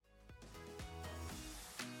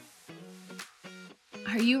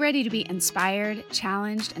Are you ready to be inspired,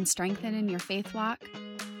 challenged, and strengthened in your faith walk?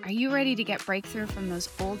 Are you ready to get breakthrough from those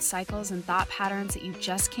old cycles and thought patterns that you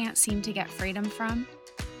just can't seem to get freedom from?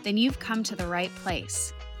 Then you've come to the right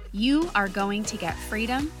place. You are going to get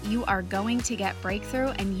freedom, you are going to get breakthrough,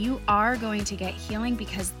 and you are going to get healing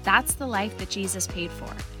because that's the life that Jesus paid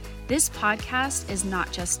for. This podcast is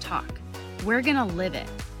not just talk. We're going to live it.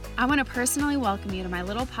 I want to personally welcome you to my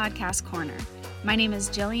little podcast corner. My name is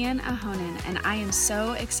Jillian Ahonen, and I am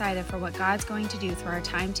so excited for what God's going to do through our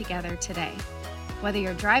time together today. Whether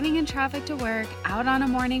you're driving in traffic to work, out on a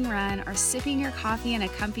morning run, or sipping your coffee in a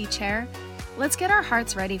comfy chair, let's get our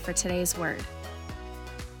hearts ready for today's word.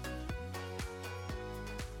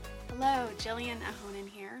 Hello, Jillian Ahonen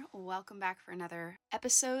here. Welcome back for another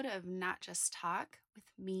episode of Not Just Talk with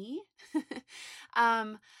me.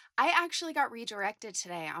 I actually got redirected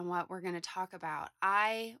today on what we're going to talk about.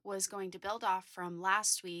 I was going to build off from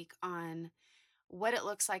last week on what it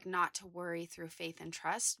looks like not to worry through faith and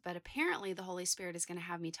trust, but apparently the Holy Spirit is going to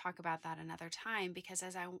have me talk about that another time because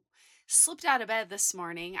as I slipped out of bed this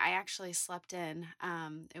morning, I actually slept in.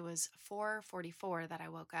 It was 4:44 that I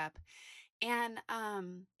woke up. And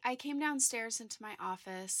I came downstairs into my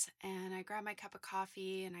office and I grabbed my cup of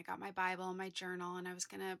coffee and I got my Bible and my journal and I was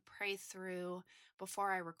going to pray through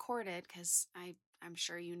before I recorded because I'm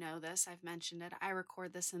sure you know this. I've mentioned it. I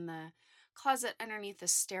record this in the closet underneath the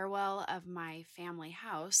stairwell of my family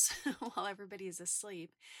house while everybody is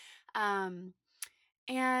asleep. Um,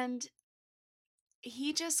 and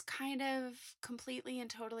he just kind of completely and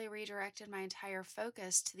totally redirected my entire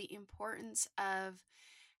focus to the importance of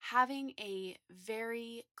having a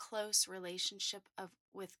very close relationship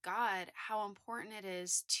with God, how important it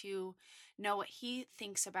is to know what he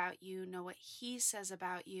thinks about you, know what he says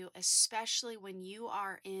about you, especially when you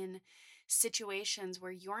are in situations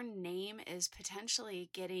where your name is potentially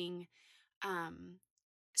getting um,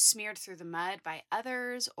 smeared through the mud by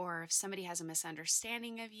others, or if somebody has a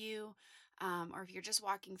misunderstanding of you, or if you're just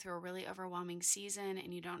walking through a really overwhelming season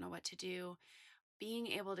and you don't know what to do. Being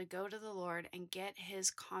able to go to the Lord and get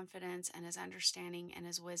his confidence and his understanding and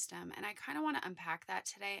his wisdom. And I kind of want to unpack that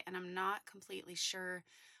today. And I'm not completely sure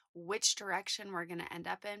which direction we're going to end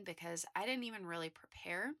up in because I didn't even really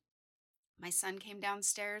prepare. My son came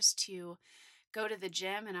downstairs to go to the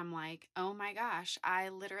gym and I'm like, oh my gosh, I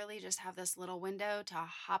literally just have this little window to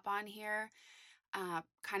hop on here,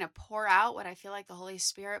 kind of pour out what I feel like the Holy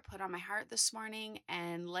Spirit put on my heart this morning,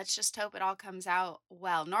 and let's just hope it all comes out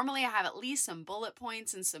well. Normally, I have at least some bullet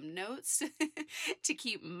points and some notes to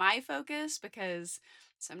keep my focus because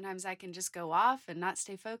sometimes I can just go off and not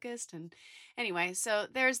stay focused. And anyway, so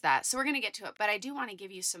there's that. So we're going to get to it, but I do want to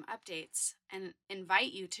give you some updates and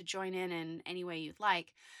invite you to join in any way you'd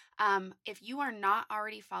like. If you are not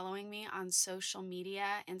already following me on social media,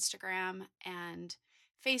 Instagram and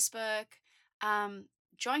Facebook, um,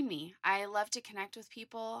 join me. I love to connect with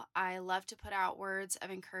people. I love to put out words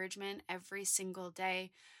of encouragement every single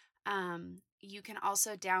day. You can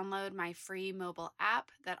also download my free mobile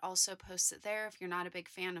app that also posts it there if you're not a big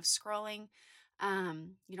fan of scrolling.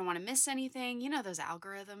 You don't want to miss anything. You know, those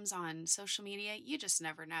algorithms on social media, you just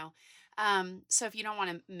never know. So if you don't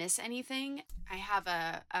want to miss anything, I have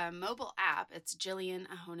a mobile app. It's Jillian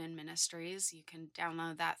Ahonen Ministries. You can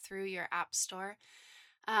download that through your app store.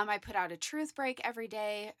 I put out a truth break every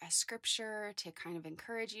day, a scripture to kind of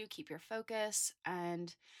encourage you, keep your focus,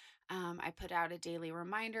 and I put out a daily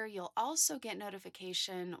reminder. You'll also get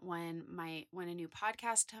notification when a new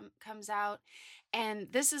podcast comes out. And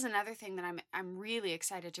this is another thing that I'm really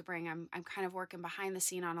excited to bring. I'm kind of working behind the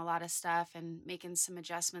scene on a lot of stuff and making some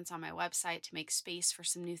adjustments on my website to make space for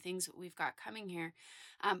some new things that we've got coming here.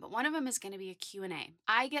 But one of them is going to be a Q&A.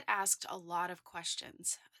 I get asked a lot of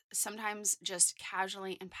questions, sometimes just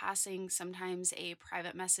casually in passing, sometimes a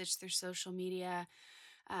private message through social media,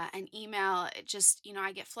 an email. It just,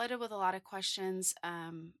 I get flooded with a lot of questions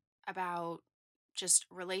about just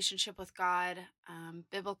relationship with God,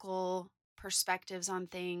 biblical perspectives on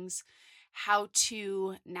things, how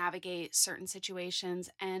to navigate certain situations.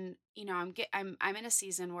 And, I'm in a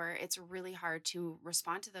season where it's really hard to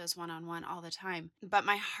respond to those one-on-one all the time. But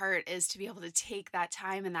my heart is to be able to take that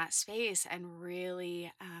time and that space and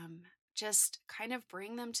really just kind of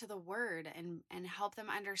bring them to the word and help them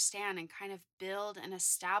understand and kind of build and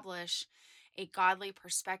establish a godly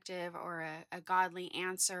perspective or a godly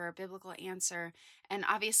answer, a biblical answer. And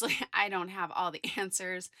obviously, I don't have all the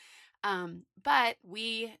answers. But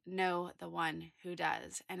we know the one who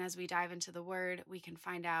does. And as we dive into the word, we can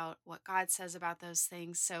find out what God says about those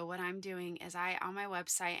things. So what I'm doing is on my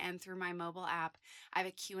website and through my mobile app, I have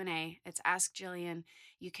a Q&A. It's Ask Jillian.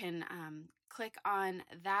 You can click on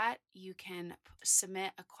that. You can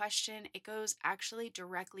submit a question. It goes actually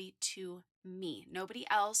directly to me, nobody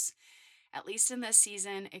else. At least in this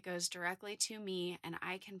season, it goes directly to me and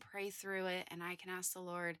I can pray through it and I can ask the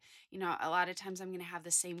Lord. A lot of times I'm going to have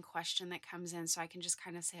the same question that comes in. So I can just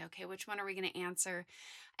kind of say, okay, which one are we going to answer?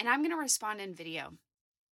 And I'm going to respond in video.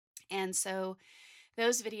 And so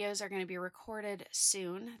those videos are going to be recorded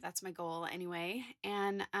soon. That's my goal anyway.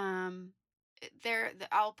 And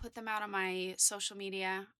I'll put them out on my social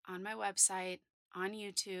media, on my website, on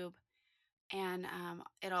YouTube, and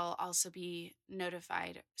it'll also be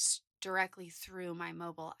notified directly through my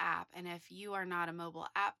mobile app. And if you are not a mobile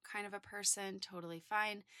app kind of a person, totally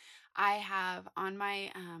fine. I have on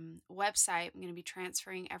my website, I'm going to be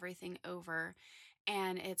transferring everything over,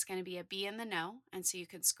 and it's going to be in the know. And so you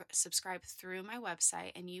can subscribe through my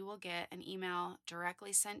website, and you will get an email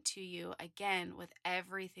directly sent to you again with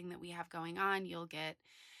everything that we have going on. You'll get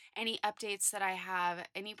any updates that I have,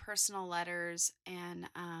 any personal letters, and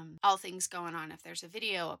all things going on. If there's a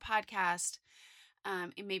video, a podcast,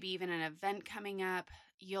 and maybe even an event coming up,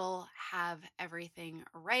 you'll have everything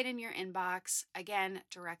right in your inbox. Again,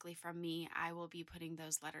 directly from me. I will be putting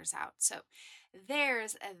those letters out. So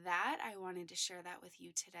there's that. I wanted to share that with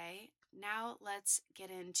you today. Now let's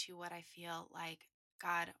get into what I feel like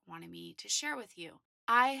God wanted me to share with you.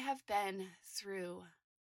 I have been through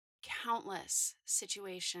countless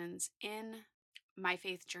situations in my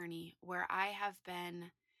faith journey where I have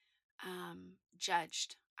been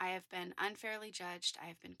judged. I have been unfairly judged. I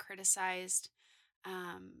have been criticized.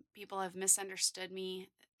 People have misunderstood me.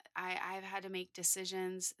 I've had to make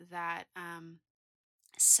decisions that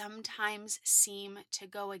sometimes seem to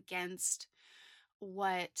go against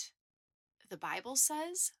what the Bible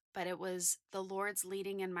says, but it was the Lord's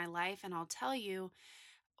leading in my life. And I'll tell you,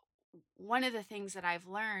 one of the things that I've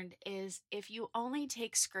learned is if you only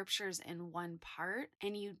take scriptures in one part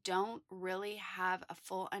and you don't really have a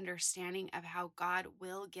full understanding of how God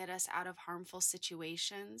will get us out of harmful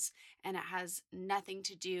situations, and it has nothing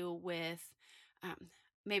to do with,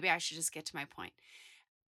 maybe I should just get to my point.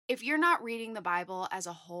 If you're not reading the Bible as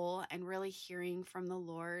a whole and really hearing from the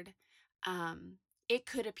Lord, it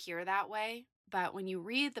could appear that way. But when you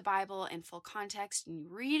read the Bible in full context and you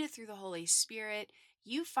read it through the Holy Spirit,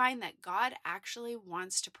 you find that God actually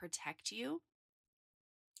wants to protect you.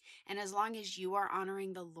 And as long as you are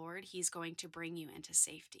honoring the Lord, He's going to bring you into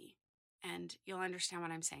safety. And you'll understand what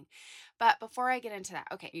I'm saying. But before I get into that,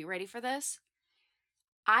 okay, you ready for this?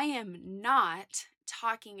 I am not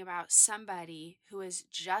talking about somebody who is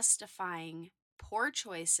justifying poor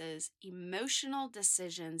choices, emotional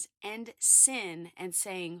decisions, and sin and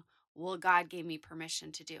saying, well, God gave me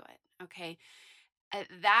permission to do it. Okay.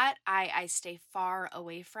 That I stay far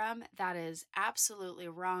away from. That is absolutely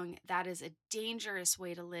wrong. That is a dangerous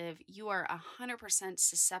way to live. You are 100%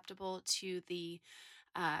 susceptible to the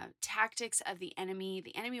tactics of the enemy.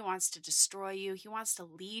 The enemy wants to destroy you. He wants to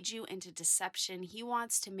lead you into deception. He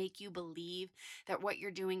wants to make you believe that what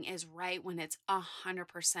you're doing is right when it's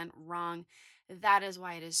 100% wrong. That is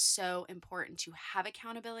why it is so important to have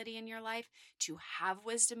accountability in your life, to have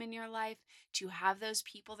wisdom in your life, to have those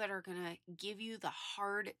people that are going to give you the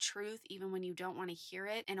hard truth, even when you don't want to hear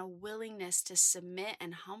it, and a willingness to submit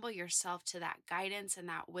and humble yourself to that guidance and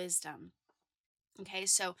that wisdom. Okay,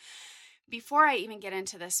 so before I even get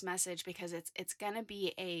into this message, because it's going to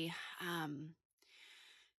be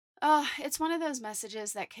it's one of those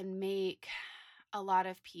messages that can make a lot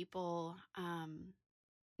of people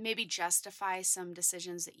maybe justify some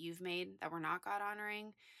decisions that you've made that were not God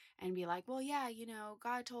honoring and be like, well, yeah,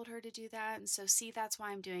 God told her to do that. And so, see, that's why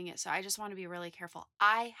I'm doing it. So I just want to be really careful.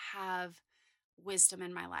 I have wisdom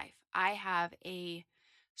in my life. I have a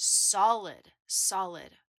solid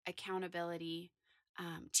accountability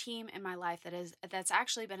team in my life that's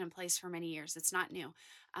actually been in place for many years. It's not new.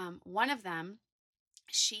 One of them,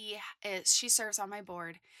 she serves on my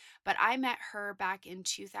board, but I met her back in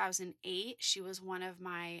 2008. She was one of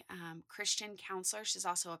my Christian counselors. She's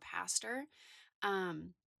also a pastor.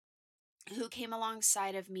 Um, who came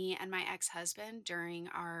alongside of me and my ex-husband during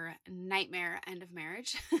our nightmare end of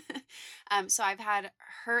marriage. So I've had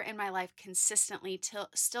her in my life consistently till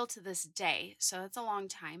still to this day. So it's a long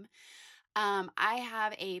time. I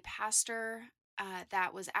have a pastor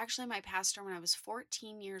that was actually my pastor when I was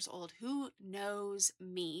 14 years old, who knows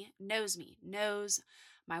me, knows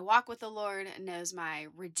my walk with the Lord, knows my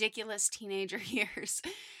ridiculous teenager years.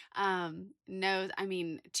 Knows, I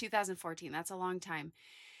mean, 2014, that's a long time.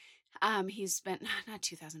 He's been, not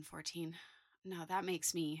 2014. No, that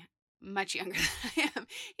makes me much younger than I am.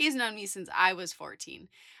 He's known me since I was 14.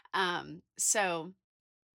 So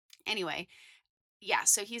anyway, yeah,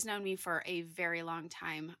 so he's known me for a very long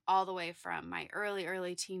time, all the way from my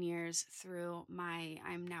early teen years through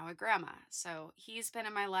I'm now a grandma. So he's been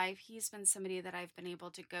in my life. He's been somebody that I've been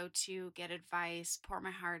able to go to, get advice, pour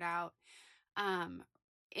my heart out. Um,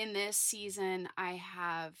 in this season,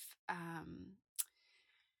 I've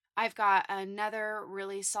got another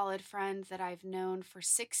really solid friend that I've known for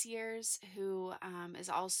 6 years who is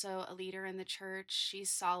also a leader in the church.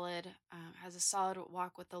 She's solid, has a solid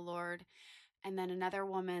walk with the Lord. And then another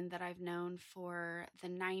woman that I've known for the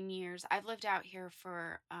 9 years. I've lived out here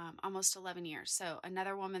for almost 11 years. So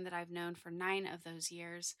another woman that I've known for 9 of those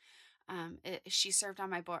years. She served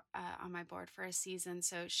on my board for a season,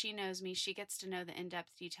 so she knows me. She gets to know the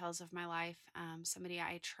in-depth details of my life. Somebody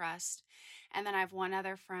I trust, and then I have one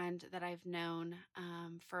other friend that I've known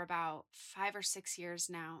for about 5 or 6 years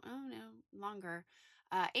now. Oh no, longer.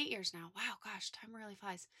 8 years now. Wow, gosh, time really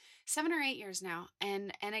flies. 7 or 8 years now,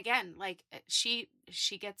 and again, like she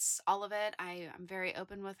gets all of it. I'm very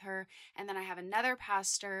open with her, and then I have another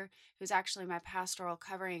pastor who's actually my pastoral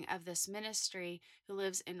covering of this ministry who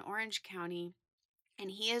lives in Orange County.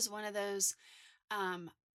 And he is one of those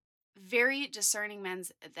um, very discerning men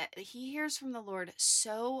that he hears from the Lord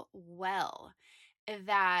so well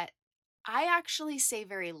that I actually say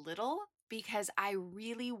very little because I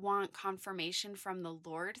really want confirmation from the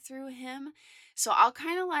Lord through him. So I'll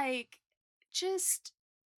kind of like just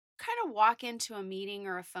kind of walk into a meeting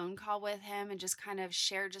or a phone call with him and just kind of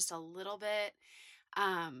share just a little bit.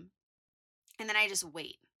 Um, and then I just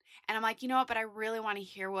wait. And I'm like, you know what? But I really want to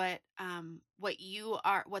hear what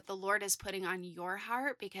the Lord is putting on your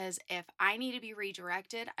heart. Because if I need to be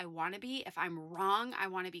redirected, I want to be. If I'm wrong, I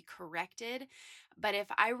want to be corrected. But if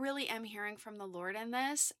I really am hearing from the Lord in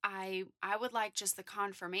this, I would like just the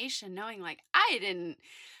confirmation, knowing like I didn't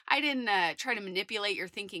try to manipulate your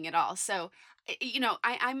thinking at all. So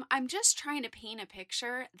I'm just trying to paint a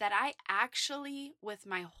picture that I actually, with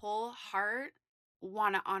my whole heart,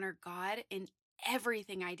 want to honor God in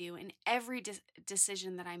everything I do, in every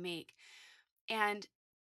decision that I make. And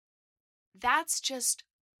that's just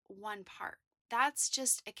one part. That's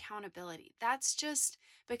just accountability. That's just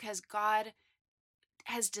because God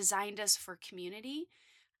has designed us for community.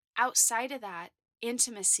 Outside of that,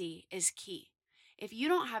 intimacy is key. If you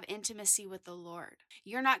don't have intimacy with the Lord,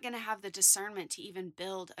 you're not going to have the discernment to even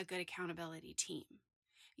build a good accountability team.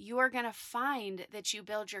 You are going to find that you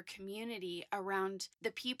build your community around the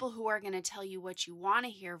people who are going to tell you what you want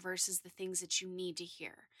to hear versus the things that you need to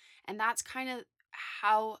hear. And that's kind of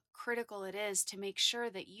how critical it is to make sure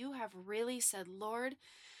that you have really said, Lord,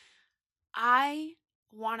 I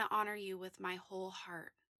want to honor you with my whole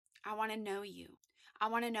heart. I want to know you. I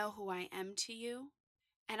want to know who I am to you.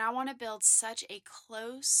 And I want to build such a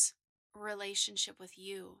close relationship with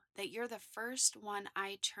you that you're the first one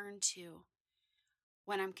I turn to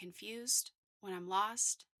when I'm confused, when I'm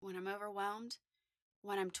lost, when I'm overwhelmed,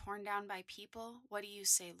 when I'm torn down by people. What do you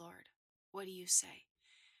say, Lord? What do you say?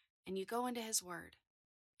 And you go into his word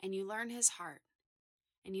and you learn his heart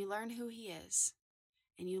and you learn who he is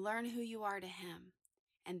and you learn who you are to him.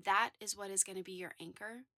 And that is what is going to be your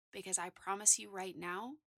anchor, because I promise you right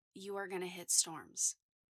now, you are going to hit storms.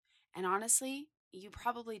 And honestly, you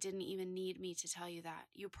probably didn't even need me to tell you that.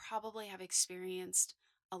 You probably have experienced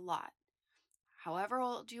a lot. However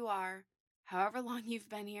old you are, however long you've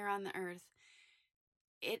been here on the earth,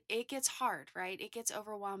 it gets hard, right? It gets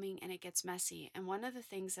overwhelming and it gets messy. And one of the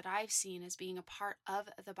things that I've seen as being a part of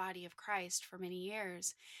the body of Christ for many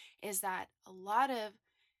years is that a lot of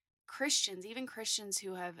Christians, even Christians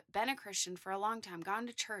who have been a Christian for a long time, gone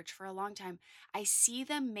to church for a long time, I see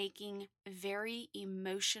them making very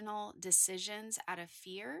emotional decisions out of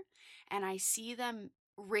fear. And I see them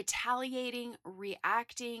retaliating,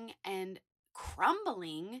 reacting, and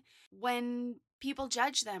crumbling when people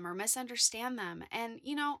judge them or misunderstand them. And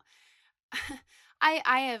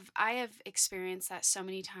I have experienced that so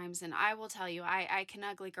many times, and I will tell you, I can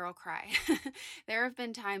ugly girl cry. There have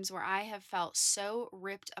been times where I have felt so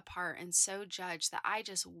ripped apart and so judged that I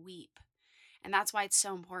just weep. And that's why it's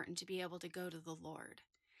so important to be able to go to the Lord.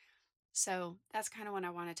 So that's kind of what I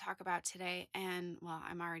want to talk about today. And well,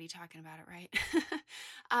 I'm already talking about it, right?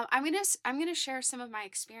 I'm gonna share some of my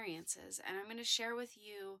experiences, and I'm gonna share with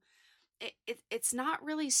you. It's not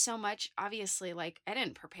really so much, obviously, like I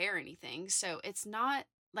didn't prepare anything, so it's not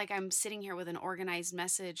like I'm sitting here with an organized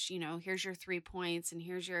message, here's your 3 points and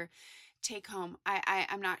here's your take home.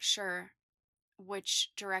 I'm not sure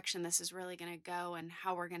which direction this is really going to go and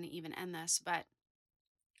how we're going to even end this, but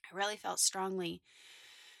I really felt strongly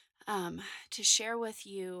um, to share with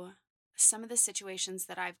you some of the situations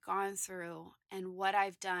that I've gone through and what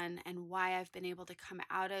I've done and why I've been able to come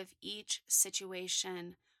out of each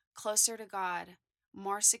situation closer to God,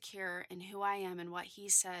 more secure in who I am and what He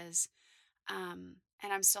says. And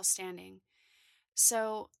I'm still standing.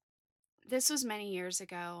 So, this was many years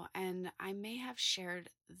ago, and I may have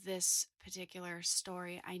shared this particular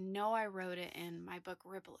story. I know I wrote it in my book,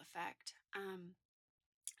 Ripple Effect.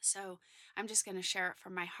 So I'm just going to share it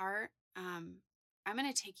from my heart. I'm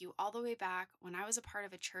going to take you all the way back when I was a part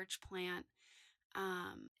of a church plant.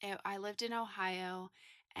 I lived in Ohio,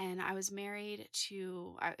 and I was married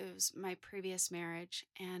it was my previous marriage.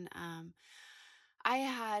 And I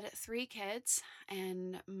had 3 kids,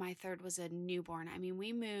 and my third was a newborn. I mean,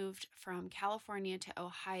 we moved from California to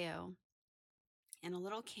Ohio in a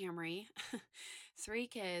little Camry, 3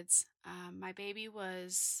 kids. My baby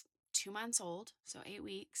was 2 months old, so 8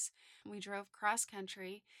 weeks. We drove cross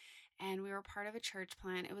country and we were part of a church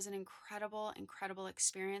plant. It was an incredible, incredible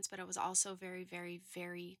experience, but it was also very, very,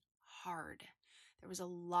 very hard. There was a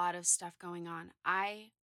lot of stuff going on.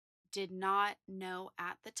 I did not know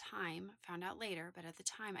at the time, found out later, but at the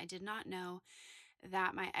time I did not know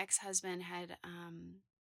that my ex-husband had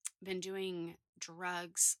been doing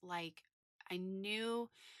drugs. Like, I knew,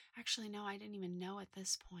 actually, no, I didn't even know at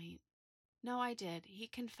this point. No, I did. He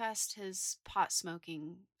confessed his pot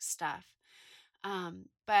smoking stuff.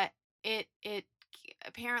 But it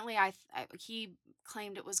apparently he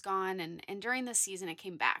claimed it was gone, and during this season it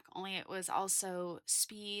came back. Only it was also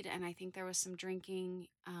speed, and I think there was some drinking,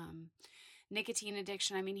 nicotine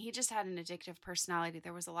addiction. I mean, he just had an addictive personality.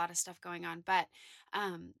 There was a lot of stuff going on, but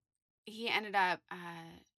um, he ended up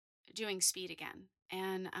doing speed again.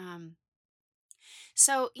 And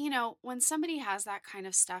so, when somebody has that kind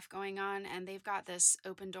of stuff going on and they've got this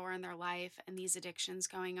open door in their life and these addictions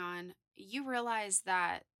going on, you realize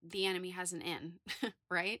that the enemy has an in,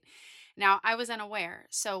 right? Now, I was unaware.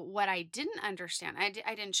 So, what I didn't understand, I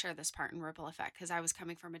didn't share this part in Ripple Effect because I was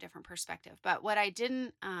coming from a different perspective. But what I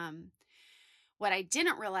didn't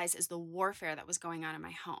realize is the warfare that was going on in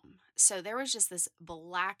my home. So there was just this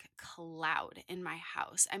black cloud in my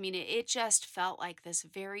house. I mean, it just felt like this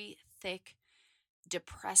very thick,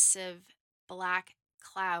 depressive black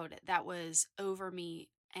cloud that was over me.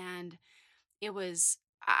 And it was,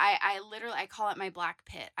 I literally, I call it my black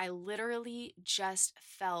pit. I literally just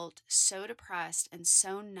felt so depressed and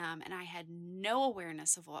so numb, and I had no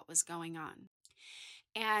awareness of what was going on.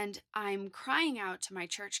 And I'm crying out to my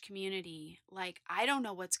church community, like, I don't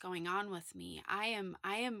know what's going on with me. I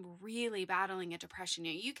am really battling a depression.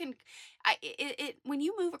 You can when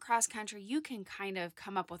you move across country, you can kind of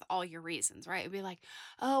come up with all your reasons, right? It'd be like,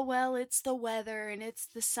 oh well, it's the weather and it's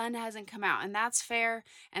the sun hasn't come out, and that's fair.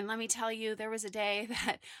 And let me tell you, there was a day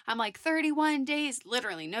that I'm like 31 days,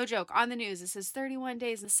 literally, no joke, on the news. It says 31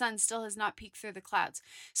 days and the sun still has not peeked through the clouds.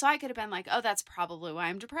 So I could have been like, oh, that's probably why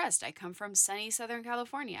I'm depressed. I come from sunny Southern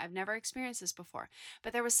California. I've never experienced this before.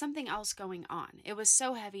 But there was something else going on. It was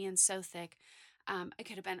so heavy and so thick. I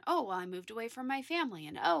could have been, oh, well, I moved away from my family.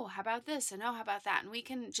 And oh, how about this? And oh, how about that? And we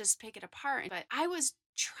can just pick it apart. But I was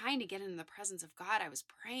trying to get into the presence of God. I was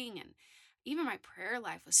praying. And even my prayer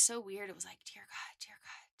life was so weird. It was like, dear God, dear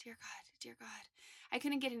God, dear God, dear God. I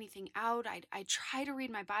couldn't get anything out. I tried to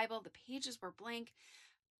read my Bible. The pages were blank.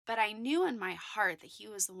 But I knew in my heart that He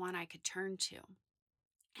was the one I could turn to.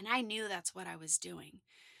 And I knew that's what I was doing.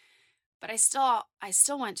 But I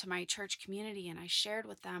still went to my church community and I shared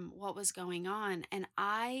with them what was going on, and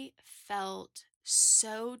I felt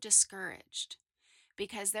so discouraged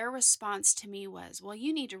because their response to me was, "Well,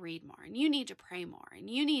 you need to read more and you need to pray more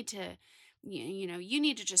and you need to you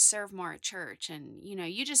need to just serve more at church, and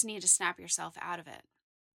you just need to snap yourself out of it."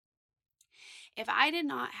 If I did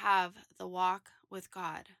not have the walk with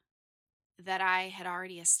God that I had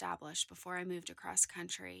already established before I moved across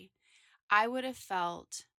country, I would have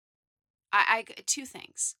felt two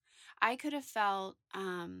things. I could have felt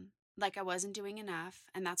like I wasn't doing enough,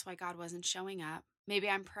 and that's why God wasn't showing up. Maybe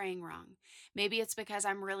I'm praying wrong. Maybe it's because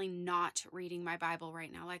I'm really not reading my Bible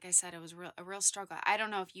right now. Like I said, it was a real struggle. I don't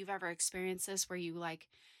know if you've ever experienced this where you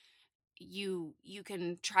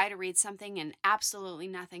can try to read something and absolutely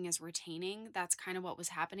nothing is retaining. That's kind of what was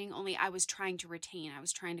happening, only I was trying to retain. I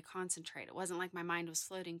was trying to concentrate. It wasn't like my mind was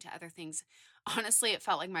floating to other things. Honestly, it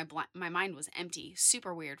felt like my mind was empty.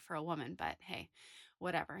 Super weird for a woman, but hey,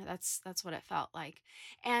 whatever. That's what it felt like.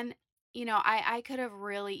 And I could have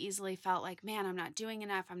really easily felt like, man, I'm not doing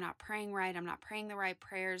enough. I'm not praying right. I'm not praying the right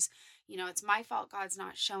prayers. It's my fault God's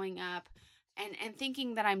not showing up, and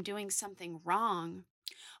thinking that I'm doing something wrong.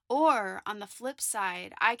 Or on the flip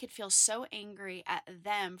side, I could feel so angry at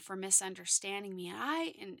them for misunderstanding me,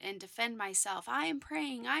 and defend myself. I am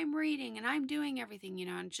praying, I'm reading, and I'm doing everything,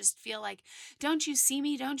 and just feel like, don't you see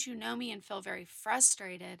me? Don't you know me? And feel very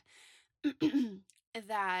frustrated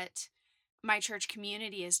that my church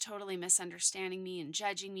community is totally misunderstanding me and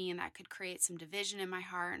judging me, and that could create some division in my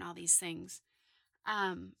heart and all these things.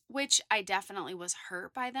 Which I definitely was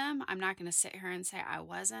hurt by them. I'm not going to sit here and say I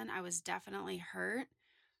wasn't. I was definitely hurt,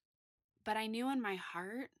 but I knew in my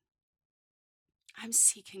heart, I'm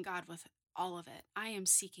seeking God with all of it. I am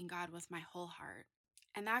seeking God with my whole heart.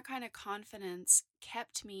 And that kind of confidence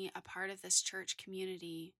kept me a part of this church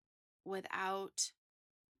community without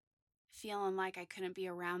feeling like I couldn't be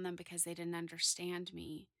around them because they didn't understand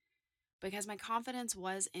me. Because my confidence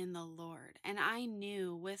was in the Lord. And I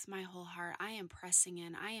knew with my whole heart, I am pressing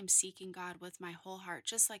in. I am seeking God with my whole heart,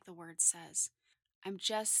 just like the word says. I'm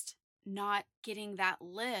just not getting that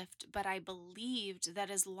lift, but I believed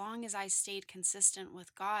that as long as I stayed consistent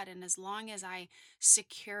with God and as long as I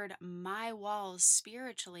secured my walls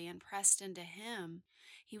spiritually and pressed into Him,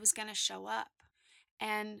 He was going to show up.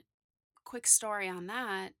 And quick story on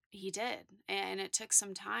that, He did. And it took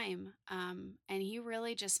some time. And He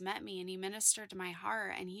really just met me and He ministered to my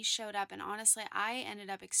heart and He showed up. And honestly, I ended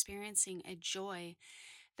up experiencing a joy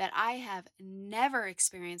that I have never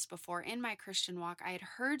experienced before in my Christian walk. I had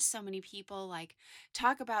heard so many people like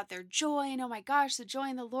talk about their joy and, oh my gosh, the joy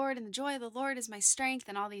in the Lord and the joy of the Lord is my strength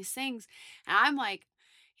and all these things. And I'm like,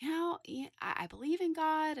 yeah, I believe in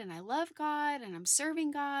God and I love God and I'm serving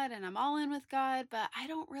God and I'm all in with God, but I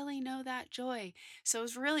don't really know that joy. So it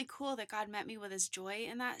was really cool that God met me with His joy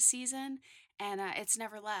in that season, and it's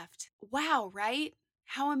never left. Wow, right?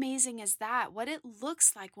 How amazing is that? What it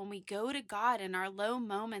looks like when we go to God in our low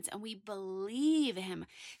moments and we believe Him.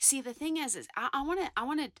 See, the thing is I want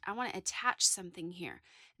to attach something here.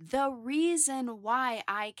 The reason why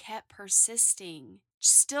I kept persisting,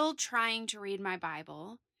 still trying to read my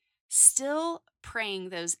Bible, still praying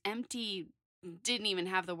those empty, didn't even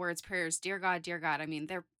have the words prayers, dear God, dear God. I mean,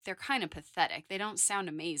 they're kind of pathetic. They don't sound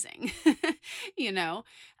amazing, you know.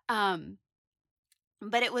 Um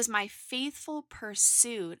but it was my faithful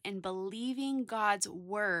pursuit in believing God's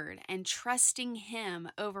word and trusting Him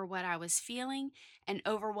over what I was feeling and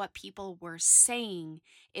over what people were saying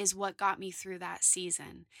is what got me through that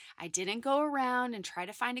season. I didn't go around and try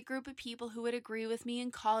to find a group of people who would agree with me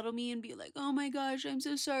and coddle me and be like, oh my gosh, I'm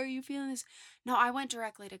so sorry you're feeling this. No, I went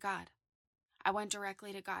directly to God. I went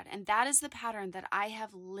directly to God. And that is the pattern that I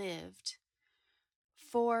have lived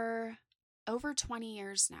for over 20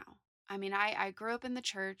 years now. I mean, I grew up in the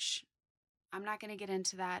church. I'm not going to get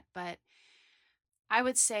into that, but I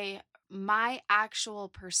would say my actual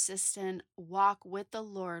persistent walk with the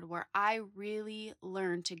Lord, where I really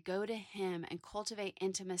learned to go to Him and cultivate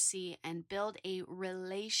intimacy and build a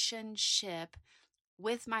relationship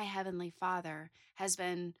with my Heavenly Father, has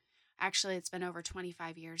been it's been over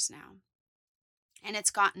 25 years now. And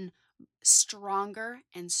it's gotten stronger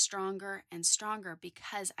and stronger and stronger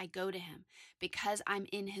because I go to Him, because I'm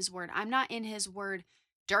in His Word. I'm not in His Word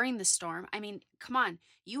during the storm. I mean, come on,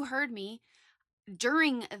 you heard me.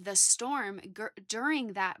 During the storm,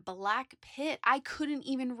 during that black pit, I couldn't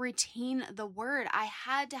even retain the Word. I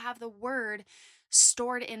had to have the Word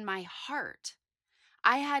stored in my heart.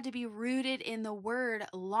 I had to be rooted in the Word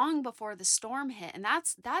long before the storm hit. And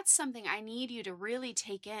that's something I need you to really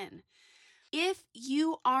take in. If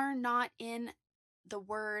you are not in the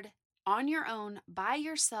Word on your own, by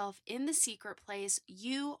yourself, in the secret place,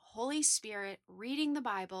 you, Holy Spirit, reading the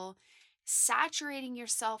Bible, saturating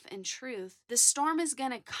yourself in truth, the storm is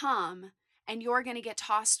going to come and you're going to get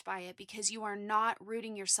tossed by it because you are not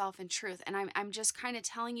rooting yourself in truth. And I'm just kind of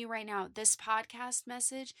telling you right now, this podcast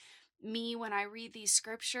message, me, when I read these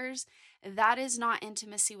scriptures, that is not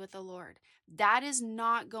intimacy with the Lord. That is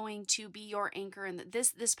not going to be your anchor. And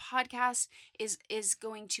this podcast is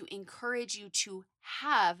going to encourage you to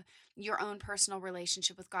have your own personal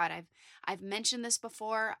relationship with God. I've mentioned this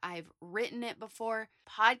before. I've written it before.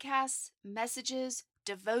 Podcasts, messages,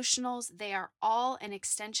 devotionals, they are all an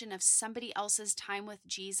extension of somebody else's time with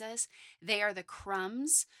Jesus. They are the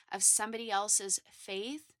crumbs of somebody else's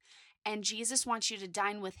faith. And Jesus wants you to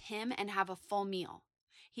dine with Him and have a full meal.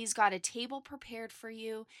 He's got a table prepared for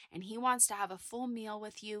you, and He wants to have a full meal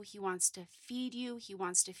with you. He wants to feed you. He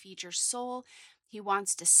wants to feed your soul. He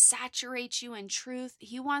wants to saturate you in truth.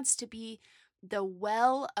 He wants to be the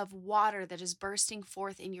well of water that is bursting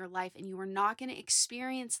forth in your life. And you are not going to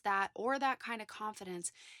experience that or that kind of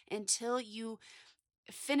confidence until you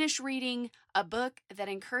finish reading a book that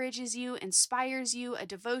encourages you, inspires you, a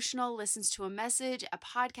devotional, listens to a message, a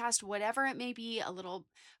podcast, whatever it may be, a little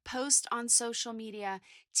post on social media.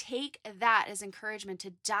 Take that as encouragement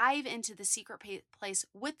to dive into the secret place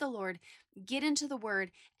with the Lord, get into the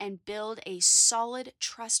Word, and build a solid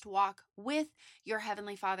trust walk with your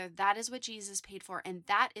Heavenly Father. That is what Jesus paid for, and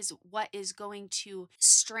that is what is going to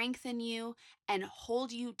strengthen you and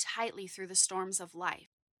hold you tightly through the storms of life.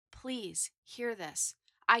 Please hear this.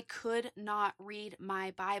 I could not read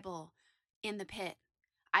my Bible in the pit.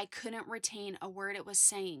 I couldn't retain a word it was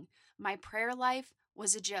saying. My prayer life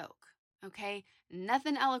was a joke, okay?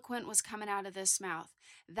 Nothing eloquent was coming out of this mouth.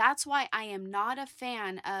 That's why I am not a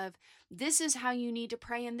fan of this is how you need to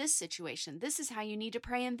pray in this situation. This is how you need to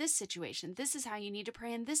pray in this situation. This is how you need to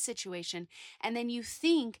pray in this situation. And then you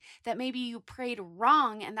think that maybe you prayed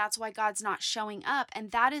wrong and that's why God's not showing up.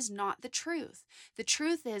 And that is not the truth. The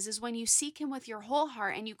truth is when you seek him with your whole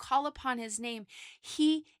heart and you call upon his name,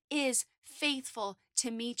 he is faithful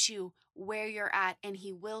to meet you where you're at, and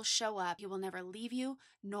he will show up. He will never leave you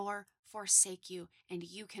nor forsake you, and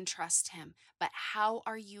you can trust him. But how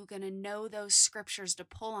are you going to know those scriptures to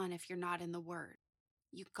pull on if you're not in the word?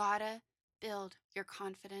 You gotta build your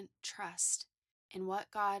confident trust in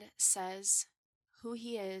what God says, who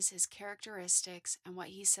he is, his characteristics, and what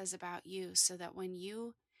he says about you, so that when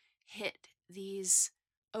you hit these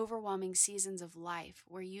overwhelming seasons of life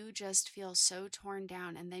where you just feel so torn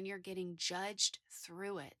down and then you're getting judged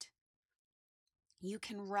through it, you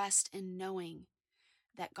can rest in knowing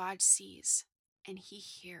that God sees and he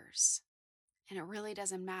hears. And it really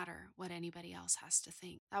doesn't matter what anybody else has to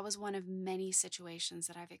think. That was one of many situations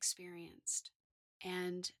that I've experienced.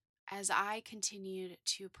 And as I continued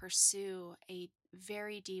to pursue a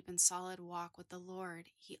very deep and solid walk with the Lord,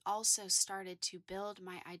 he also started to build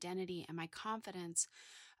my identity and my confidence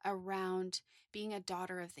around being a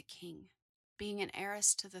daughter of the King, being an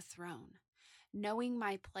heiress to the throne, knowing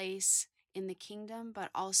my place in the kingdom, but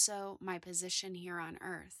also my position here on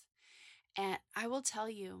earth. And I will tell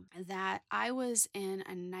you that I was in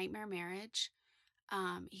a nightmare marriage.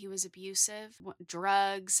 He was abusive,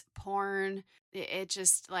 drugs, porn. It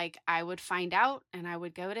just like I would find out and I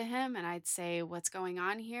would go to him and I'd say, "What's going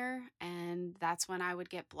on here?" And that's when I would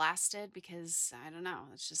get blasted because I don't know.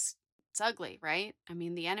 It's ugly, right? I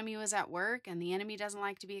mean, the enemy was at work and the enemy doesn't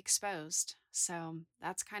like to be exposed. So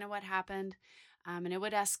that's kind of what happened. And it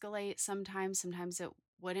would escalate sometimes. Sometimes it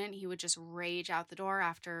wouldn't. He would just rage out the door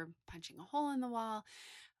after punching a hole in the wall.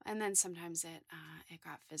 And then sometimes it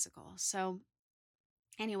got physical. So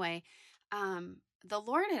anyway, the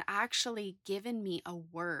Lord had actually given me a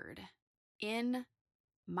word in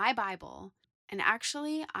my Bible, and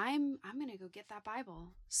actually, I'm gonna go get that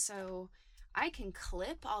Bible so I can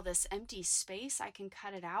clip all this empty space. I can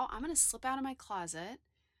cut it out. I'm gonna slip out of my closet.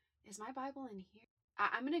 Is my Bible in here?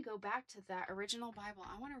 I'm gonna go back to that original Bible.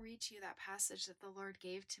 I want to read to you that passage that the Lord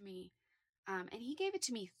gave to me. And he gave it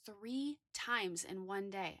to me 3 times in one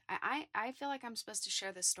day. I feel like I'm supposed to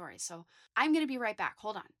share this story. So I'm going to be right back.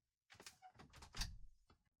 Hold on.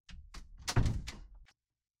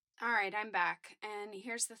 All right, I'm back. And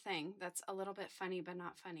here's the thing that's a little bit funny, but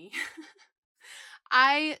not funny.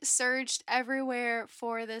 I searched everywhere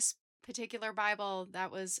for this particular Bible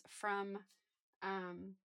that was from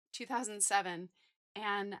um, 2007.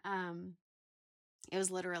 And it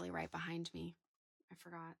was literally right behind me. I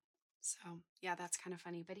forgot. So, yeah, that's kind of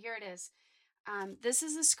funny. But here it is. This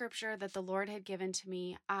is a scripture that the Lord had given to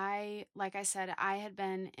me. Like I said, I had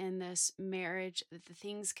been in this marriage that the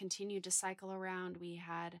things continued to cycle around. We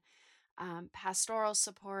had pastoral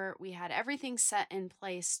support. We had everything set in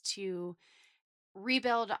place to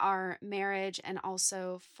rebuild our marriage and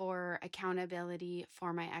also for accountability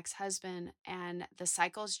for my ex-husband. And the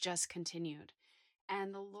cycles just continued.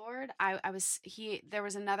 And the Lord, there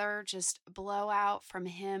was another just blowout from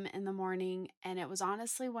him in the morning. And it was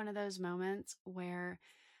honestly one of those moments where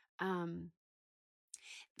um,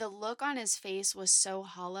 the look on his face was so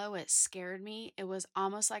hollow, it scared me. It was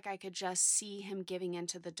almost like I could just see him giving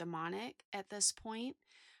into the demonic at this point.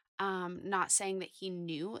 Not saying that he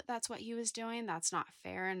knew that's what he was doing. That's not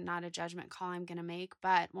fair and not a judgment call I'm going to make.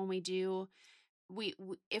 But when we do,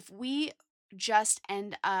 if we just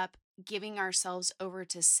end up giving ourselves over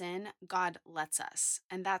to sin, God lets us.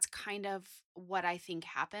 And that's kind of what I think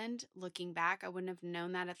happened looking back. I wouldn't have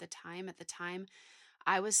known that at the time. At the time,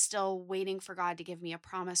 I was still waiting for God to give me a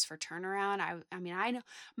promise for turnaround. I mean, I know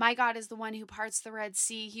my God is the one who parts the Red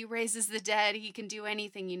Sea. He raises the dead. He can do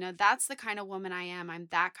anything. That's the kind of woman I am. I'm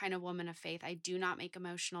that kind of woman of faith. I do not make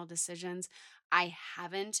emotional decisions. I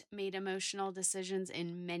haven't made emotional decisions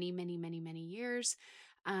in many, many, many, many years.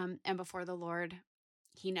 And before the Lord,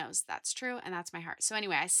 He knows that's true. And that's my heart. So,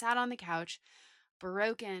 anyway, I sat on the couch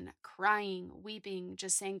broken, crying, weeping,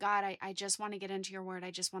 just saying, God, I just want to get into your word.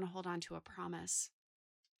 I just want to hold on to a promise.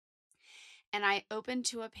 And I opened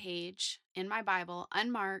to a page in my Bible,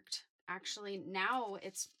 unmarked. Actually, now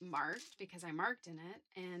it's marked because I marked in it.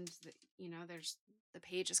 And, there's the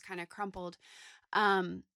page is kind of crumpled.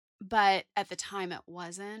 But at the time it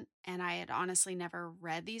wasn't. And I had honestly never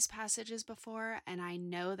read these passages before. And I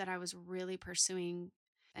know that I was really pursuing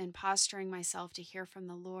and posturing myself to hear from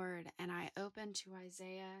the Lord. And I opened to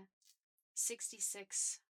Isaiah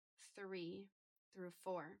 66, 3 through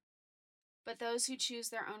 4. But those who choose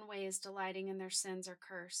their own ways, delighting in their sins, are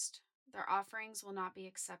cursed. Their offerings will not be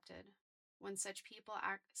accepted. When such people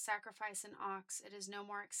sacrifice an ox, it is no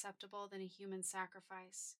more acceptable than a human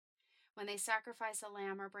sacrifice. When they sacrifice a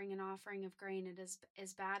lamb or bring an offering of grain, it is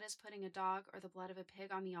as bad as putting a dog or the blood of a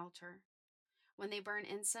pig on the altar. When they burn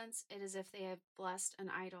incense, it is as if they have blessed an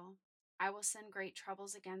idol. I will send great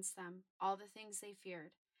troubles against them, all the things they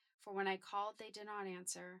feared. For when I called, they did not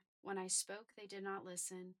answer. When I spoke, they did not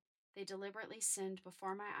listen. They deliberately sinned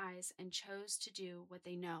before my eyes and chose to do what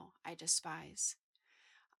they know I despise.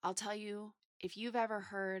 I'll tell you, if you've ever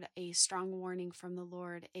heard a strong warning from the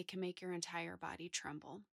Lord, it can make your entire body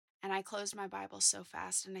tremble. And I closed my Bible so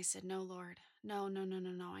fast and I said, No, Lord, no, no, no,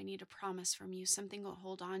 no, no. I need a promise from you, something to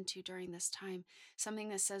hold on to during this time, something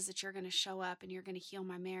that says that you're going to show up and you're going to heal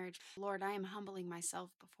my marriage. Lord, I am humbling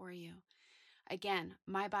myself before you. Again,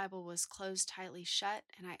 my Bible was closed tightly shut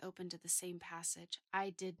and I opened to the same passage.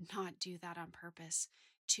 I did not do that on purpose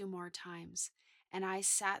 2 more times. And I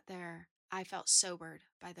sat there. I felt sobered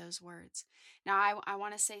by those words. Now, I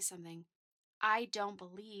want to say something. I don't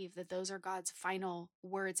believe that those are God's final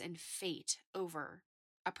words and fate over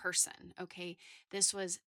a person, okay? This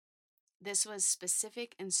was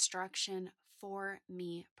specific instruction for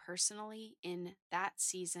me personally in that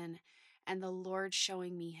season, and the Lord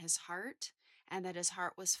showing me his heart and that his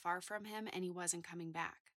heart was far from him and he wasn't coming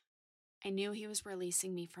back. I knew he was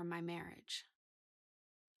releasing me from my marriage.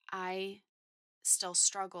 I still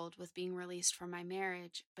struggled with being released from my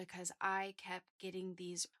marriage because I kept getting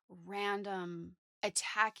these random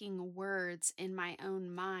attacking words in my own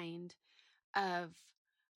mind of,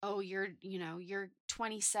 oh, you're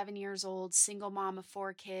 27 years old, single mom of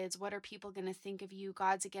 4 kids. What are people going to think of you?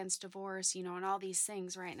 God's against divorce, and all these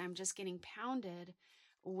things, right? And I'm just getting pounded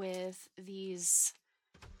with these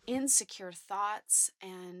insecure thoughts.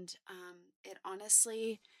 And it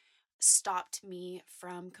honestly stopped me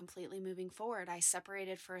from completely moving forward. I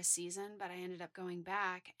separated for a season, but I ended up going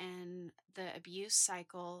back, and the abuse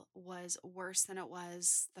cycle was worse than it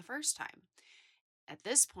was the first time. At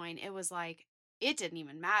this point, it was like it didn't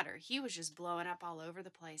even matter. He was just blowing up all over the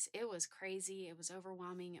place. It was crazy. It was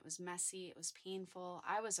overwhelming. It was messy. It was painful.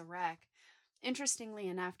 I was a wreck. Interestingly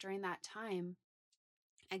enough, during that time,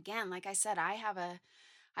 again, like I said, I have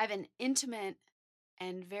an intimate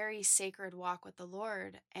and very sacred walk with the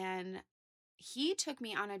Lord, and he took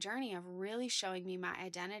me on a journey of really showing me my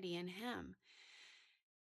identity in him.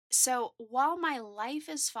 So while my life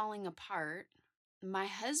is falling apart, my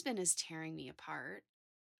husband is tearing me apart,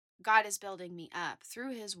 God is building me up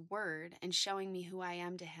through his word and showing me who I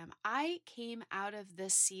am to him. I came out of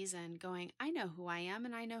this season going, I know who I am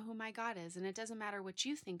and I know who my God is. And it doesn't matter what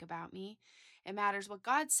you think about me. It matters what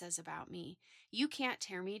God says about me. You can't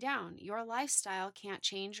tear me down. Your lifestyle can't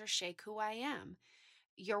change or shake who I am.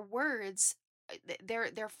 Your words,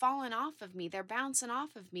 they're falling off of me. They're bouncing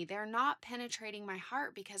off of me. They're not penetrating my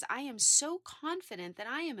heart because I am so confident that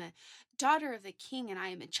I am a daughter of the King and I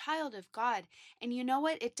am a child of God. And you know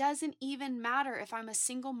what? It doesn't even matter if I'm a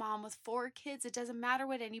single mom with 4 kids. It doesn't matter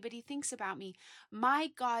what anybody thinks about me.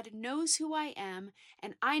 My God knows who I am,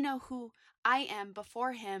 and I know who I am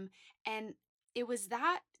before him. And it was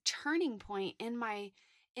that turning point in my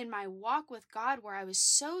walk with God where I was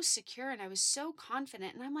so secure and I was so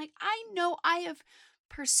confident. And I'm like, I know I have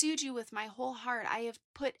pursued you with my whole heart. I have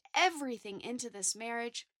put everything into this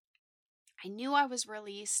marriage. I knew I was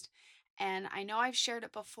released. And I know I've shared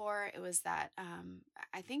it before. It was that,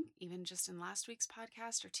 I think even just in last week's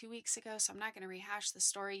podcast or 2 weeks ago. So I'm not going to rehash the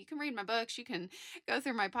story. You can read my books. You can go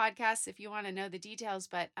through my podcasts if you want to know the details.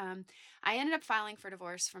 But I ended up filing for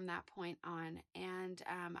divorce from that point on. And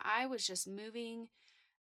I was just moving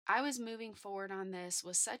forward on this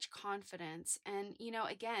with such confidence. And,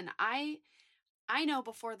 again, I know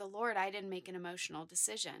before the Lord, I didn't make an emotional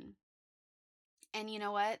decision. And you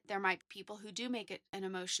know what? There might be people who do make it an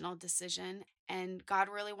emotional decision, and God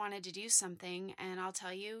really wanted to do something. And I'll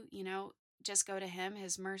tell you, just go to Him.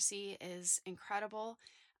 His mercy is incredible.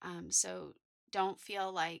 So don't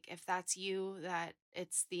feel like if that's you that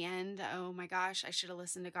it's the end. Oh my gosh, I should have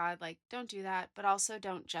listened to God. Like, don't do that. But also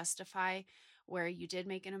don't justify where you did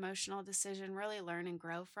make an emotional decision. Really learn and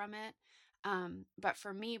grow from it. But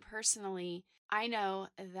for me personally, I know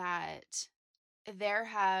that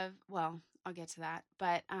I'll get to that,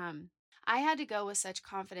 but I had to go with such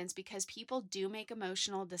confidence because people do make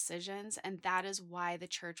emotional decisions, and that is why the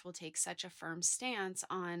church will take such a firm stance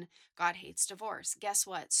on God hates divorce. Guess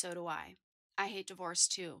what? So do I. I hate divorce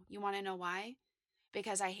too. You want to know why?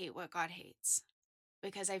 Because I hate what God hates,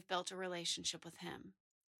 because I've built a relationship with Him.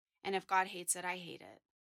 And if God hates it, I hate it.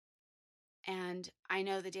 And I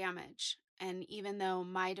know the damage. And even though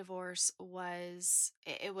my divorce was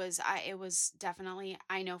it was definitely,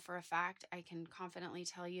 I know for a fact, I can confidently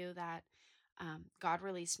tell you that God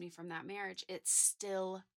released me from that marriage. It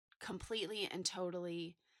still completely and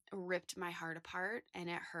totally ripped my heart apart, and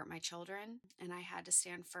it hurt my children, and I had to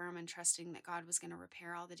stand firm and trusting that God was going to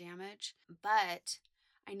repair all the damage. But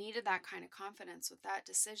I needed that kind of confidence with that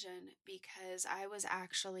decision because I was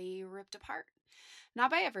actually ripped apart.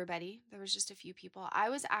 Not by everybody. There was just a few people. I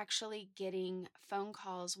was actually getting phone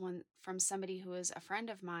calls from somebody who was a friend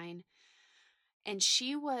of mine, and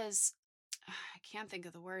she was I can't think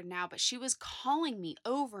of the word now, but she was calling me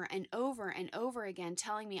over and over and over again,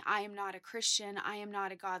 telling me I am not a Christian, I am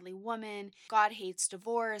not a godly woman, God hates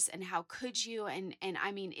divorce, and how could you? And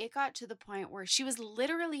I mean, it got to the point where she was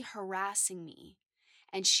literally harassing me.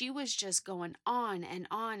 And she was just going on and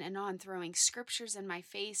on and on, throwing scriptures in my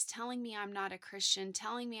face, telling me I'm not a Christian,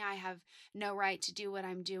 telling me I have no right to do what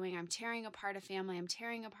I'm doing. I'm tearing apart a family, I'm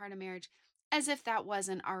tearing apart a marriage, as if that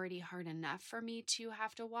wasn't already hard enough for me to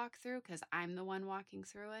have to walk through because I'm the one walking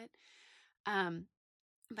through it. Um,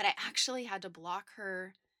 but I actually had to block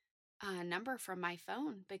her number from my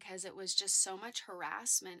phone because it was just so much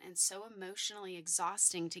harassment and so emotionally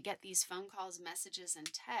exhausting to get these phone calls, messages, and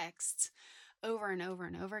texts over and over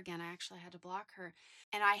and over again. I actually had to block her.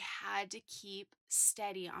 And I had to keep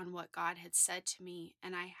steady on what God had said to me.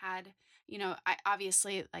 And I had, I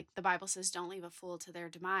obviously, like the Bible says, don't leave a fool to their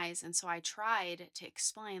demise. And so I tried to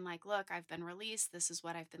explain, like, look, I've been released. This is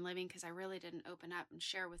what I've been living, because I really didn't open up and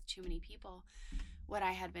share with too many people what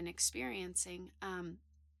I had been experiencing.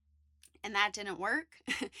 And that didn't work.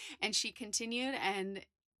 And she continued. And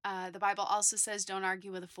the Bible also says, don't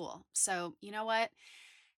argue with a fool. So, you know what?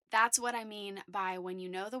 That's what I mean by when you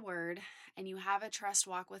know the word and you have a trust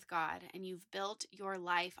walk with God and you've built your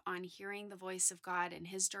life on hearing the voice of God and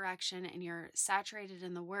His direction, and you're saturated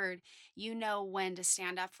in the word, you know when to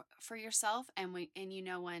stand up for yourself, and you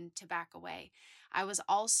know when to back away. I was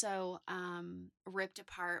also ripped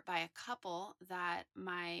apart by a couple that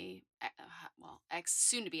my ex,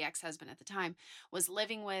 soon to be ex husband at the time, was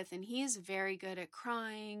living with, and he's very good at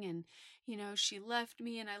crying and she left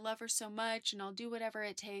me and I love her so much and I'll do whatever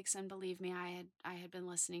it takes. And believe me, I had been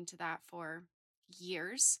listening to that for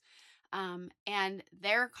years. And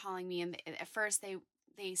they're calling me, and at first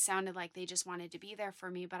they sounded like they just wanted to be there for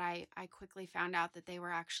me, but I quickly found out that they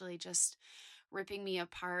were actually just ripping me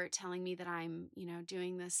apart, telling me that I'm,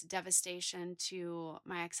 doing this devastation to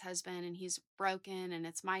my ex-husband and he's broken and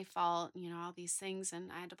it's my fault, all these things, and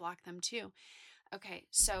I had to block them too. Okay,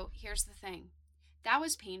 so here's the thing. That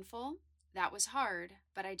was painful. That was hard,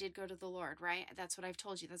 but I did go to the Lord, right? That's what I've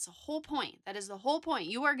told you. That's the whole point. That is the whole point.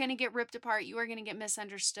 You are going to get ripped apart. You are going to get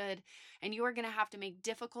misunderstood, and you are going to have to make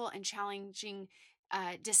difficult and challenging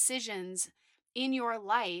decisions in your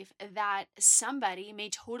life that somebody may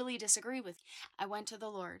totally disagree with. I went to the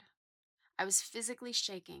Lord. I was physically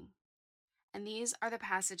shaking. And these are the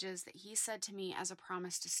passages that He said to me as a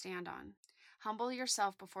promise to stand on. Humble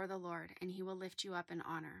yourself before the Lord, and He will lift you up in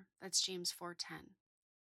honor. That's James 4:10.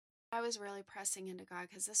 I was really pressing into God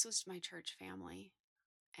because this was my church family.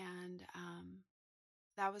 And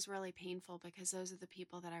that was really painful because those are the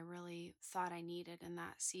people that I really thought I needed in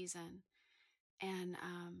that season. And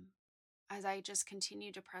as I just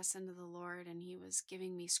continued to press into the Lord, and He was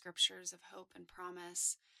giving me scriptures of hope and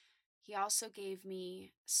promise, He also gave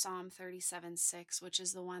me Psalm 37:6, which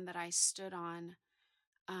is the one that I stood on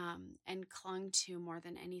and clung to more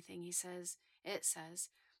than anything. It says,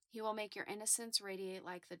 He will make your innocence radiate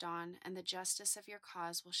like the dawn, and the justice of your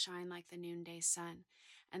cause will shine like the noonday sun.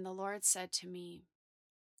 And the Lord said to me,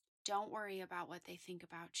 don't worry about what they think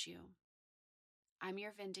about you. I'm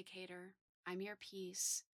your vindicator. I'm your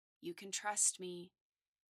peace. You can trust me,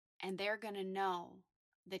 and they're going to know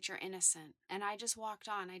that you're innocent. And I just walked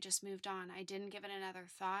on. I just moved on. I didn't give it another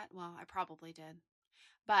thought. Well, I probably did,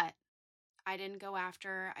 but I didn't go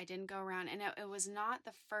after, I didn't go around. And it was not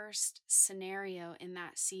the first scenario in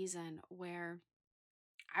that season where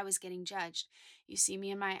I was getting judged. You see, me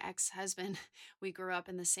and my ex husband, we grew up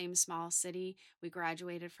in the same small city. We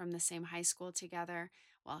graduated from the same high school together.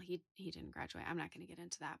 Well, he didn't graduate. I'm not going to get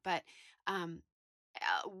into that. But um,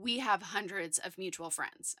 we have hundreds of mutual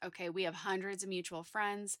friends. Okay. We have hundreds of mutual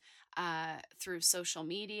friends through social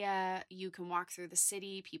media. You can walk through the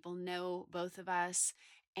city, people know both of us.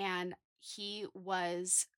 And he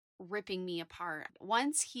was ripping me apart.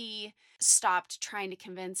 Once he stopped trying to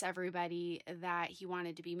convince everybody that he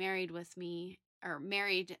wanted to be married with me or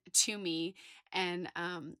married to me, and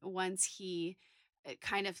once he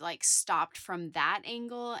kind of like stopped from that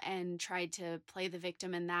angle and tried to play the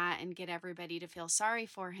victim in that and get everybody to feel sorry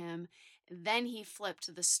for him, then he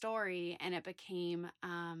flipped the story and it became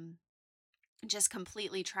just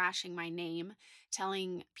completely trashing my name,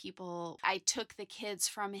 telling people I took the kids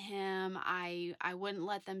from him, I wouldn't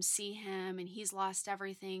let them see him, and he's lost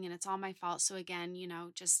everything and it's all my fault. So again,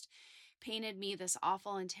 just painted me this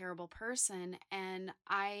awful and terrible person. And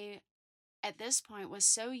I at this point was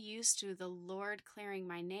so used to the Lord clearing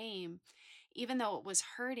my name, even though it was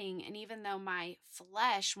hurting, and even though my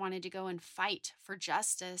flesh wanted to go and fight for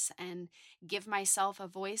justice and give myself a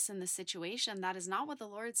voice in the situation. That is not what the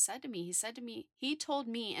Lord said to me. He told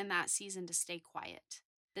me in that season to stay quiet.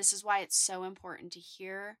 This is why it's so important to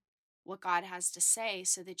hear what God has to say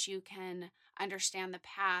so that you can understand the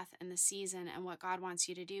path and the season and what God wants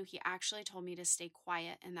you to do. He actually told me to stay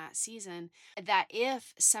quiet in that season, that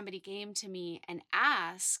if somebody came to me and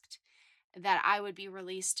asked, that I would be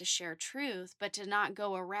released to share truth, but to not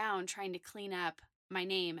go around trying to clean up my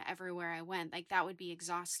name everywhere I went. Like, that would be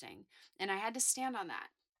exhausting. And I had to stand on that.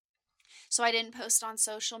 So I didn't post on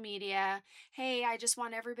social media, hey, I just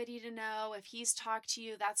want everybody to know if he's talked to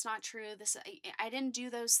you, that's not true. I didn't do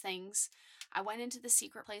those things. I went into the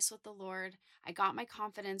secret place with the Lord. I got my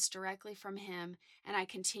confidence directly from him, and I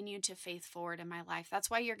continued to faith forward in my life. That's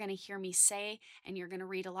why you're going to hear me say, and you're going to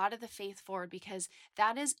read a lot of the faith forward, because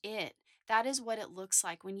that is it. That is what it looks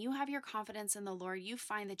like. When you have your confidence in the Lord, you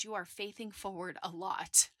find that you are faithing forward a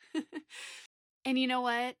lot. And you know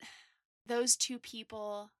what? Those two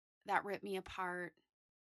people that ripped me apart,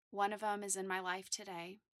 one of them is in my life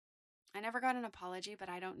today. I never got an apology, but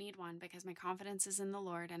I don't need one because my confidence is in the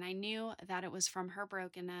Lord. And I knew that it was from her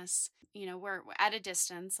brokenness. We're at a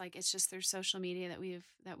distance, like it's just through social media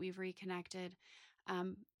that we've reconnected.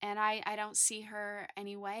 And I don't see her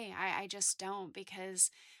anyway. I just don't,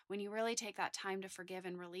 because when you really take that time to forgive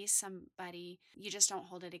and release somebody, you just don't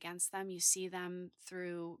hold it against them. You see them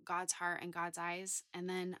through God's heart and God's eyes. And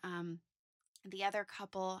then, the other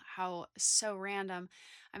couple, how so random.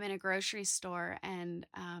 I'm in a grocery store and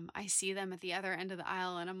I see them at the other end of the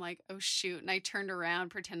aisle and I'm like, oh shoot. And I turned around,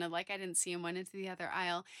 pretended like I didn't see him, went into the other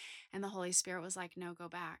aisle. And the Holy Spirit was like, no, go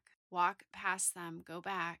back, walk past them, go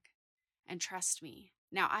back and trust me.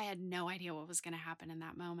 Now, I had no idea what was going to happen in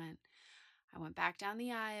that moment. I went back down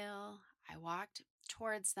the aisle. I walked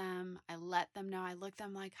towards them. I let them know. I looked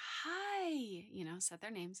them like, hi, said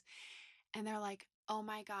their names. And they're like, oh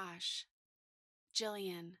my gosh,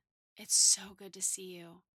 Jillian, it's so good to see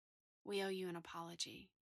you. We owe you an apology.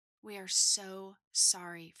 We are so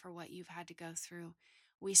sorry for what you've had to go through.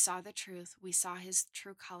 We saw the truth. We saw his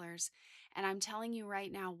true colors. And I'm telling you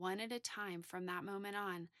right now, one at a time from that moment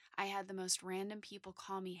on, I had the most random people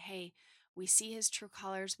call me, hey, we see his true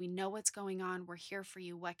colors. We know what's going on. We're here for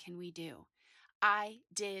you. What can we do? I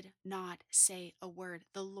did not say a word.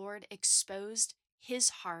 The Lord exposed his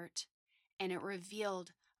heart and it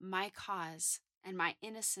revealed my cause, and my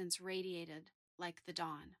innocence radiated like the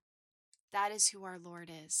dawn. That is who our Lord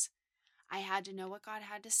is. I had to know what God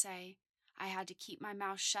had to say. I had to keep my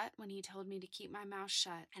mouth shut when he told me to keep my mouth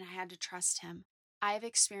shut, and I had to trust him. I've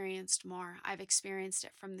experienced more. I've experienced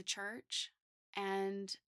it from the church,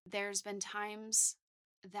 and there's been times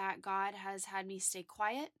that God has had me stay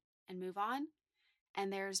quiet and move on,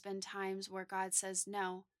 and there's been times where God says,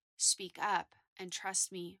 no, speak up and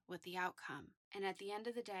trust me with the outcome. And at the end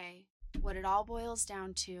of the day, what it all boils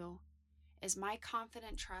down to is my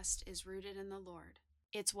confident trust is rooted in the Lord.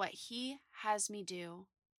 It's what he has me do.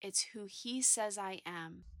 It's who he says I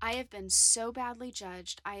am. I have been so badly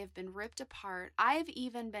judged. I have been ripped apart. I've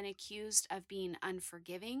even been accused of being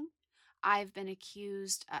unforgiving. I've been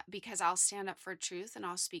accused because I'll stand up for truth and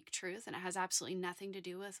I'll speak truth, and it has absolutely nothing to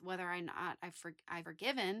do with whether or not I've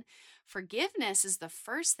forgiven. Forgiveness is the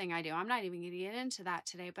first thing I do. I'm not even going to get into that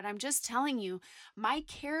today, but I'm just telling you, my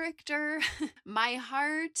character, my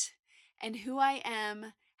heart, and who I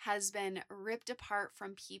am has been ripped apart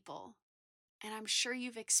from people. And I'm sure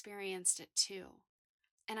you've experienced it too.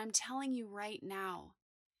 And I'm telling you right now,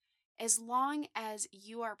 as long as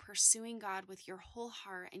you are pursuing God with your whole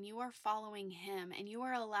heart and you are following Him and you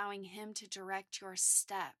are allowing Him to direct your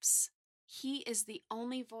steps, He is the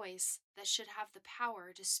only voice that should have the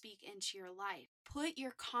power to speak into your life. Put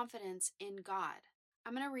your confidence in God.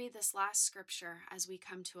 I'm going to read this last scripture as we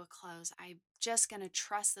come to a close. I'm just going to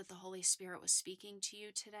trust that the Holy Spirit was speaking to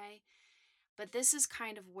you today. But this is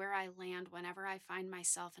kind of where I land whenever I find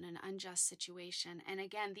myself in an unjust situation. And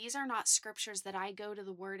again, these are not scriptures that I go to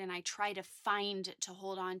the Word and I try to find to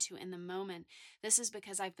hold on to in the moment. This is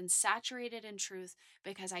because I've been saturated in truth,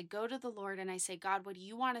 because I go to the Lord and I say, God, what do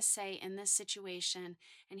you want to say in this situation?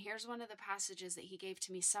 And here's one of the passages that He gave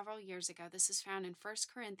to me several years ago. This is found in 1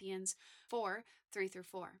 Corinthians 4, 3-4.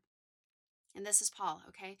 And this is Paul,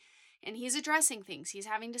 okay? And he's addressing things. He's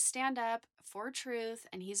having to stand up for truth,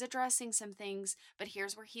 and he's addressing some things, but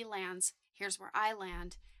here's where he lands. Here's where I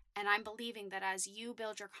land. And I'm believing that as you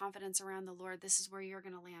build your confidence around the Lord, this is where you're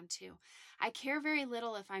going to land too. I care very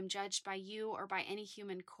little if I'm judged by you or by any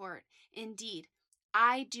human court. Indeed,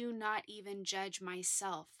 I do not even judge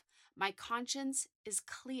myself. My conscience is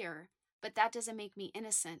clear, but that doesn't make me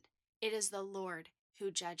innocent. It is the Lord who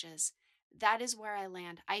judges. That is where I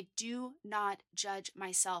land. I do not judge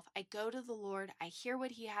myself. I go to the Lord. I hear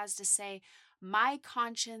what He has to say. My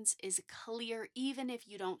conscience is clear, even if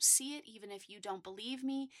you don't see it, even if you don't believe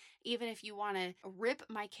me, even if you want to rip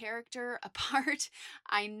my character apart.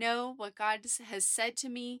 I know what God has said to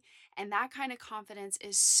me, and that kind of confidence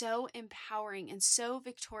is so empowering and so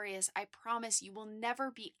victorious. I promise you will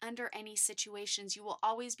never be under any situations. You will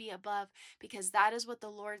always be above, because that is what the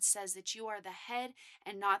Lord says, that you are the head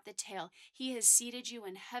and not the tail. He has seated you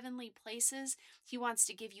in heavenly places. He wants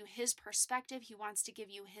to give you His perspective. He wants to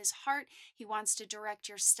give you His heart. He wants to direct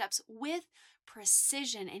your steps with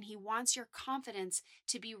precision, and He wants your confidence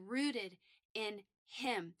to be rooted in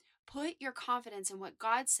Him. Put your confidence in what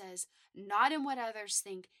God says, not in what others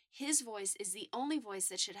think. His voice is the only voice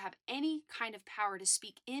that should have any kind of power to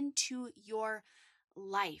speak into your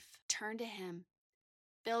life. Turn to Him.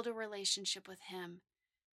 Build a relationship with Him.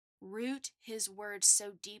 Root His word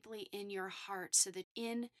so deeply in your heart so that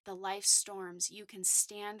in the life storms you can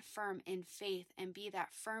stand firm in faith and be that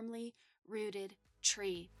firmly rooted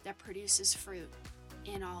tree that produces fruit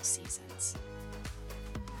in all seasons.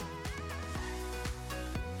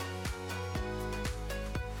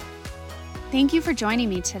 Thank you for joining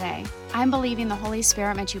me today. I'm believing the Holy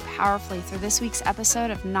Spirit met you powerfully through this week's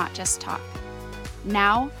episode of Not Just Talk.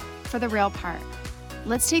 Now, for the real part.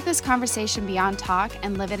 Let's take this conversation beyond talk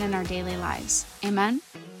and live it in our daily lives. Amen?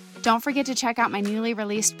 Don't forget to check out my newly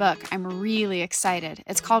released book. I'm really excited.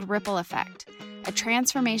 It's called Ripple Effect, a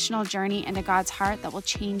transformational journey into God's heart that will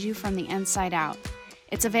change you from the inside out.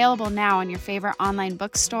 It's available now on your favorite online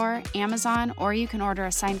bookstore, Amazon, or you can order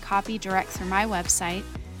a signed copy direct through my website,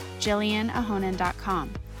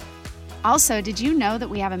 JillianAhonen.com. Also, did you know that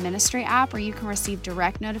we have a ministry app where you can receive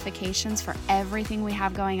direct notifications for everything we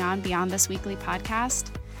have going on beyond this weekly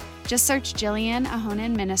podcast? Just search Jillian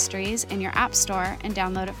Ahonen Ministries in your app store and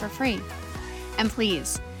download it for free. And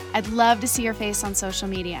please, I'd love to see your face on social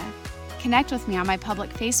media. Connect with me on my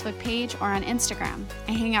public Facebook page or on Instagram.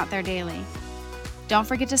 I hang out there daily. Don't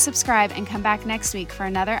forget to subscribe and come back next week for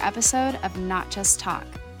another episode of Not Just Talk.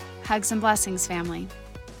 Hugs and blessings, family.